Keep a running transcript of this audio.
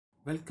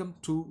Welcome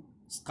to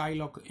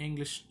Skylock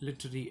English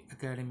Literary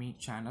Academy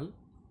channel.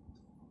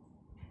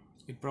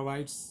 It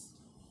provides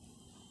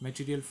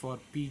material for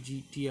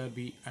PG,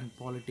 TRB and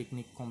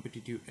Polytechnic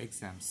competitive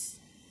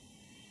exams.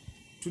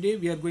 Today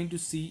we are going to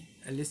see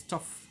a list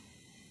of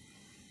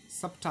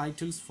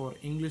subtitles for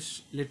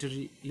English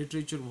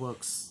literature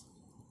works.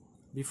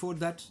 Before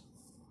that,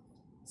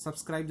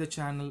 subscribe the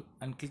channel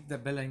and click the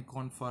bell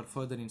icon for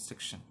further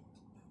instruction.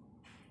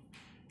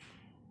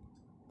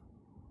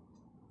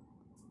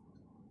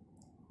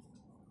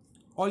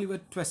 Oliver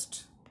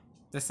Twist,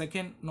 the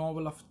second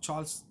novel of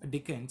Charles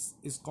Dickens,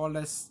 is called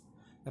as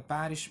The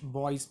Parish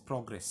Boy's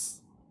Progress.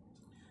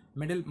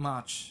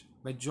 Middlemarch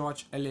by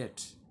George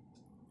Eliot,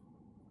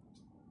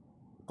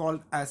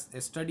 called as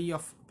a study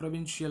of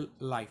provincial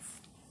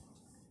life.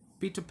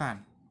 Peter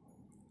Pan,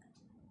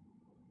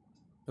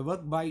 the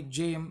work by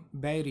J.M.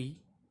 Barrie,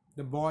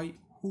 The Boy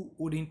Who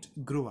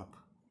Wouldn't Grow Up.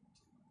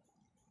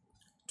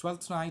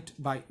 Twelfth Night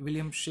by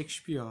William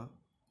Shakespeare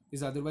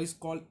is otherwise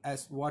called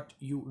as What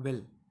You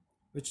Will,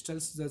 which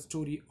tells the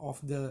story of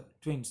the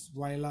twins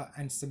Viola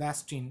and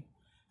Sebastian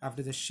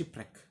after the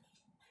shipwreck.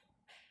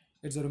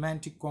 It's a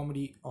romantic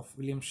comedy of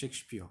William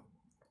Shakespeare.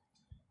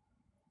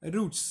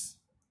 Roots,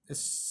 a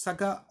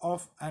saga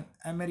of an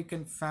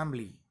American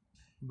family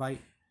by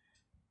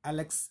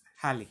Alex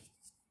Haley.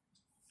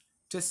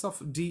 Tess of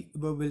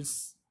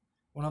D'Urberville's,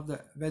 one of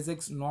the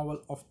Wessex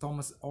novel of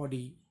Thomas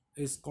Hardy,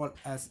 is called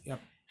as A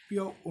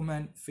Pure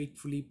Woman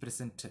Faithfully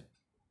Presented.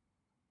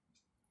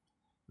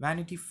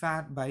 Vanity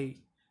Fair by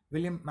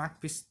William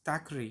Makepeace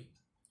Thackeray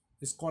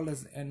is called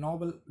as a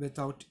novel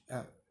without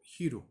a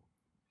hero.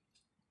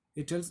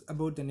 It tells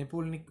about the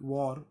Napoleonic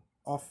War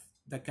of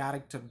the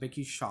character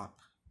Becky Sharp.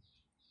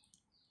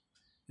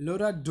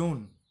 Laura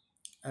Doone,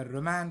 a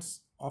romance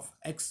of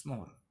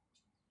Exmoor.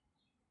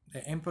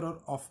 The Emperor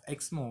of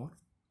Exmoor,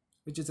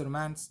 which is a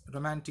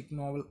romantic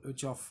novel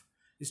which of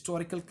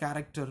historical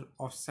character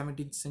of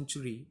 17th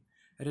century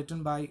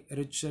written by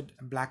Richard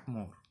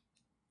Blackmore.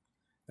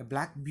 The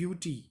Black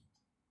Beauty,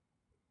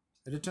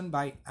 written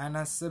by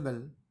Anna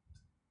Sewell,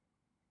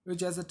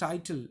 which has a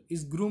title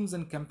is Grooms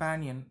and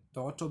Companion,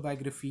 the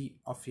autobiography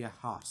of a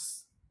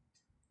horse.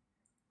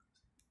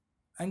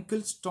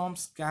 Uncle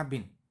Tom's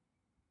Cabin,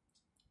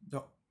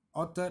 the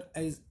author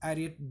is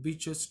Harriet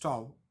Beecher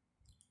Stowe,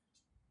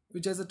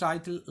 which has a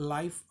title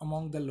Life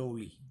Among the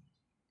Lowly.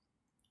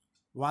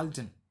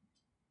 Walden,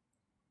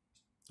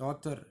 the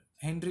author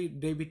Henry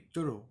David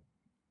Thoreau,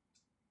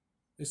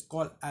 is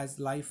called as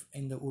Life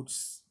in the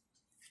Woods.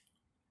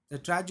 The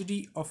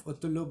Tragedy of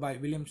Othello by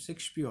William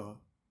Shakespeare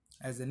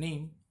has a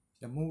name,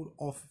 The Moor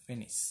of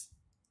Venice.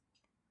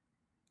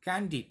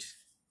 Candide,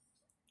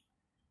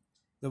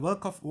 the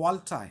work of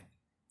Voltaire,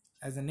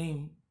 has a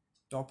name,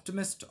 The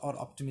Optimist or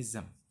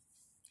Optimism.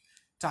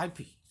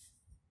 Typee,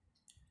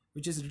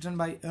 which is written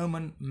by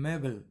Herman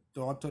Melville,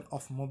 the author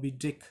of Moby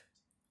Dick,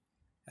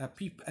 A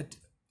Peep at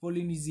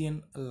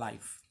Polynesian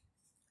Life.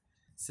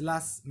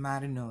 Silas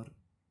Mariner,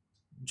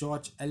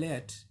 George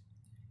Eliot,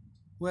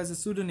 who has a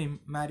pseudonym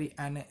Mary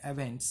Ann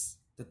Evans,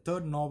 the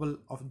third novel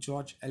of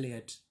George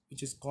Eliot,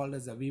 which is called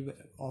as A Weaver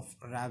of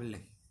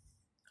Ravelin.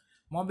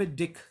 Moby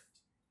Dick,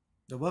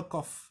 the work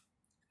of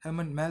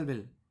Herman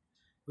Melville,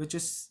 which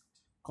is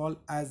called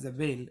as A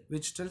Whale,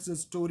 which tells the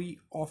story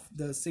of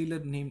the sailor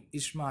named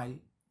Ishmael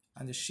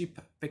and the ship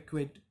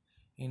Pequod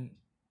in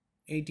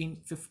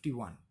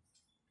 1851.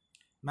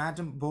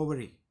 Madame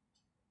Bovary,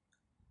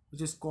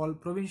 which is called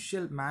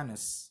Provincial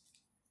Manners.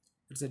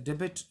 It's a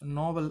debut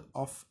novel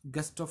of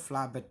Gustave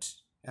Flaubert,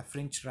 a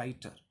French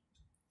writer.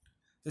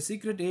 The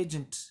Secret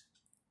Agent,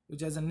 which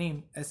has a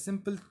name, A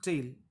Simple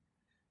Tale,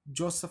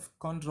 Joseph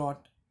Conrad,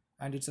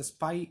 and it's a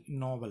spy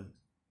novel.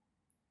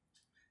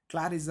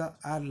 Clarissa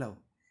Harlowe,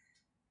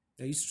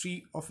 The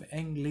History of a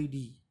Young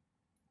Lady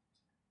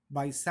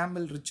by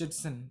Samuel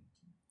Richardson.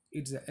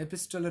 It's an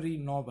epistolary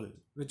novel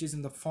which is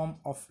in the form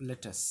of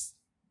letters.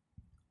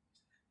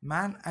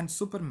 Man and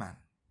Superman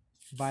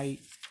by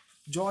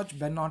George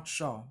Bernard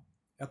Shaw,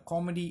 a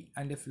comedy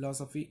and a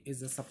philosophy,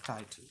 is a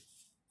subtitle.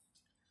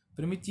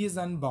 Prometheus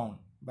Unbound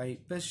by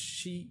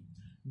Percy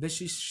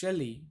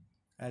Shelley,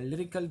 a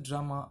lyrical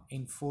drama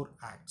in 4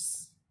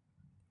 acts.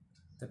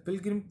 The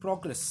Pilgrim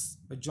Progress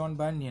by John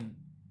Bunyan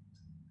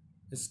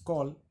is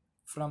called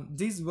From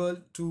This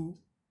World to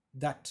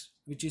That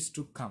Which Is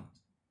to Come,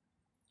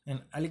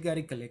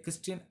 a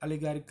Christian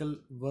allegorical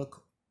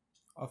work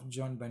of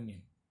John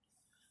Bunyan.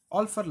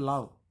 All for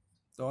Love,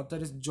 the author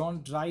is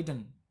John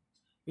Dryden,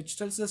 which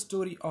tells the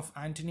story of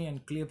Antony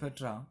and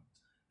Cleopatra,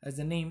 as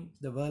the name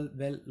The World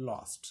Well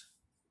Lost.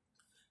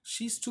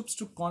 She Stoops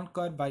to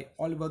Conquer by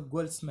Oliver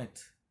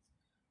Goldsmith,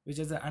 which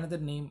has another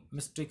name,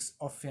 Mystics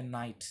of a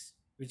Night,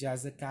 which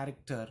has a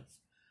character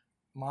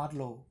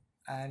Marlowe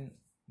and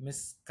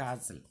Miss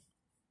Castle.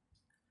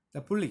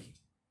 The Pulley,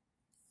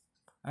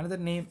 another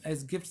name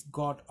is Gifts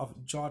God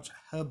of George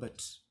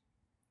Herbert,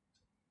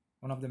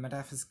 one of the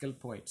metaphysical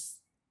poets.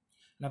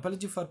 An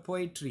Apology for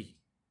Poetry,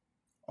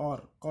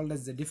 or called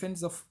as The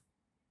Defense of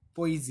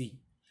Poesy,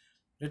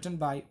 written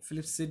by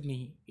Philip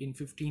Sidney in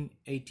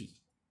 1580.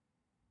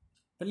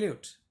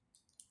 Prelude,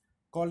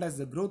 called as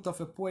The Growth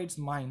of a Poet's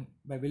Mind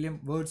by William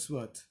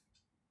Wordsworth,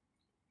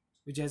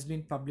 which has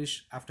been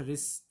published after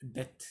his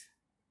death.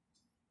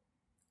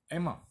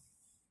 Emma,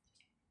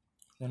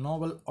 the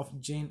novel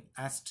of Jane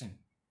Austen,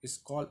 is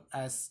called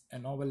as a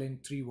novel in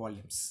 3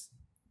 volumes.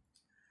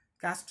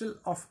 Castle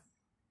of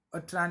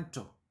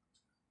Otranto,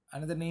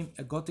 another name,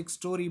 a Gothic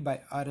story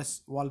by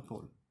R.S.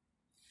 Walpole.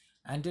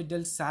 Ante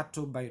del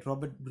Sarto by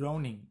Robert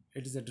Browning.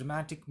 It is a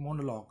dramatic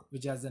monologue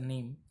which has the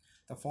name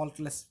The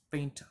Faultless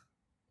Painter.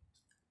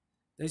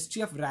 The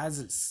History of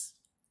Razzles,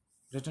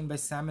 written by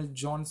Samuel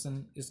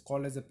Johnson, is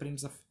called as The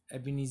Prince of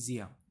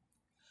Ebenezer,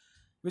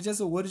 which has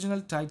the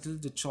original title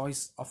The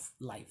Choice of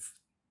Life.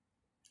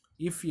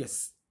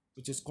 Ephesus,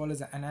 which is called as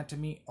The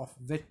Anatomy of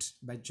Wit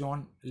by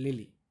John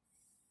Lyly.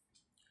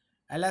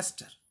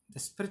 Alastor, The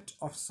Spirit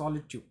of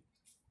Solitude,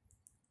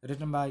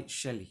 written by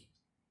Shelley.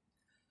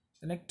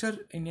 The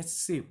Nectar in a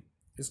Sieve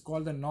is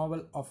called The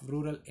Novel of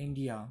Rural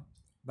India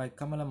by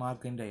Kamala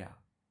Markandeya.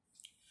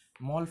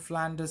 Moll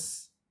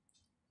Flanders,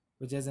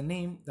 which has a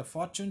name The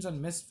Fortunes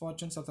and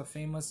Misfortunes of the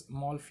Famous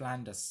Moll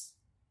Flanders.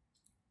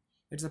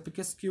 It's a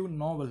picturesque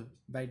novel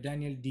by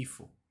Daniel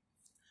Defoe.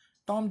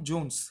 Tom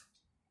Jones,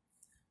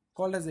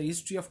 called as The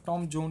History of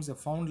Tom Jones, a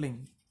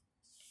Foundling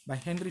by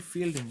Henry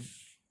Fielding.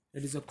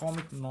 It is a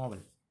comic novel.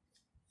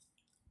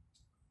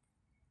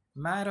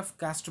 Mayor of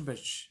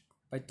Casterbridge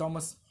by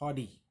Thomas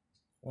Hardy,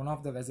 one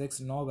of the Wessex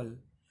novel,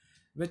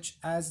 which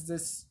has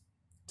this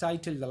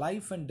title The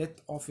Life and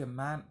Death of a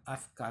Man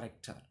of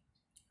Character.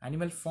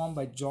 Animal Farm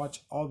by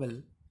George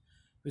Orwell,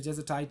 which has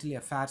a title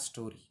A Fair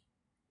Story.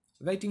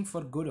 Waiting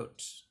for Godot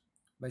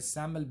by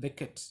Samuel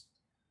Beckett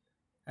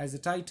has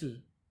a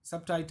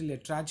subtitle A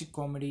Tragic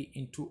Comedy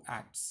in 2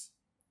 Acts.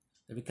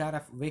 The Vicar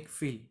of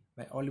Wakefield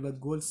by Oliver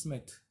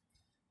Goldsmith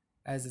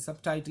has a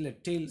subtitle A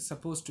Tale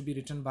Supposed to be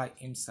Written by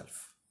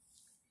Himself.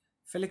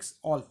 Felix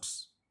Holt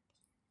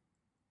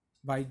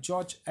by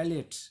George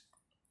Eliot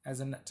as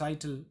a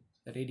title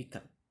The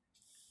Radical.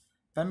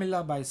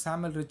 Pamela by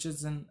Samuel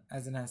Richardson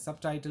as a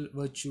subtitle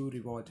Virtue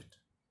Rewarded.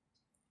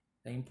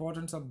 The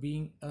Importance of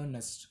Being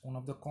Earnest, one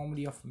of the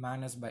Comedy of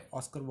Manners by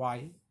Oscar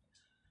Wilde,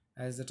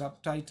 as the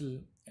subtitle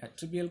A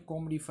Trivial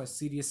Comedy for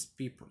Serious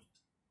People.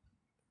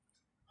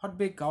 Hot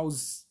Bake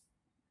House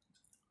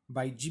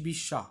by G.B.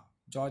 Shaw,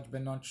 George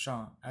Bernard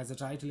Shaw, as a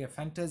title A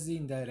Fantasy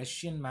in the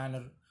Russian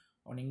Manner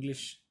on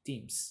English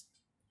Themes.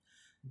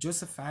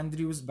 Joseph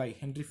Andrews by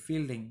Henry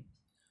Fielding,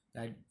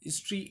 The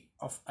History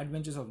of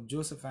Adventures of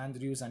Joseph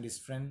Andrews and his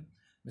friend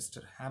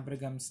Mr.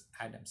 Abraham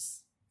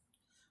Adams.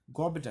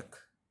 Gorboduc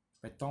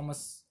by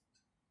Thomas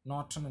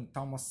Norton and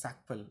Thomas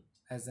Sackville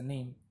as the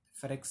name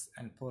Ferex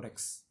and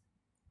Porrex.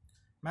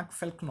 Mac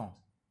Falconer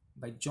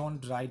by John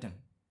Dryden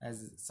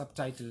as the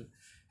subtitle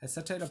A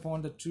Satire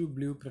upon the True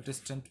Blue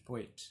Protestant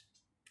Poet.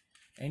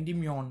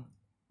 Endymion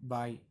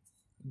by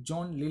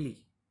John Lyly,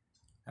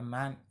 A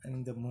Man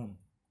in the Moon.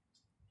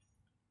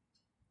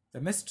 The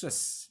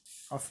Mistress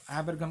of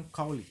Abergum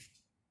Cowley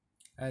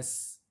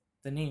as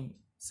the name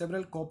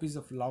several copies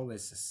of Love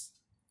Verses.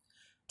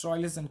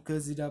 Troilus and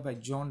Cressida by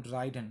John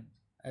Dryden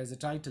as the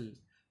title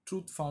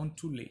Truth Found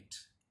Too Late.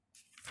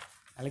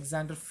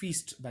 Alexander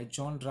Feast by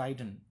John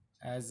Dryden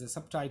as the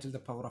subtitle The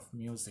Power of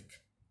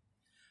Music.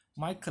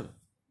 Michael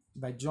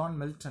by John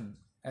Milton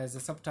as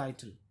a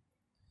subtitle,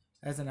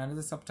 as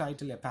another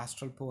subtitle A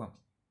Pastoral Poem.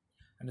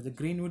 And The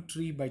Greenwood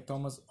Tree by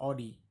Thomas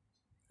Hardy,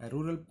 a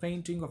rural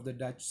painting of the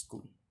Dutch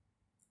school.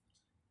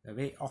 The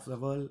Way of the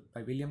World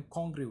by William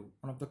Congreve,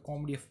 one of the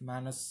Comedy of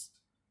Manners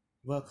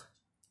work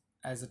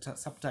as a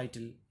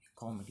subtitle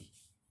Comedy.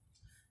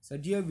 So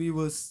dear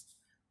viewers,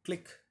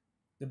 click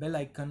the bell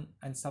icon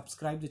and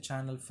subscribe the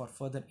channel for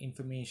further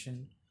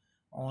information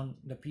on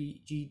the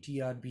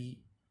PGTRB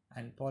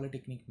and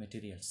Polytechnic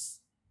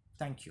materials.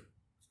 Thank you.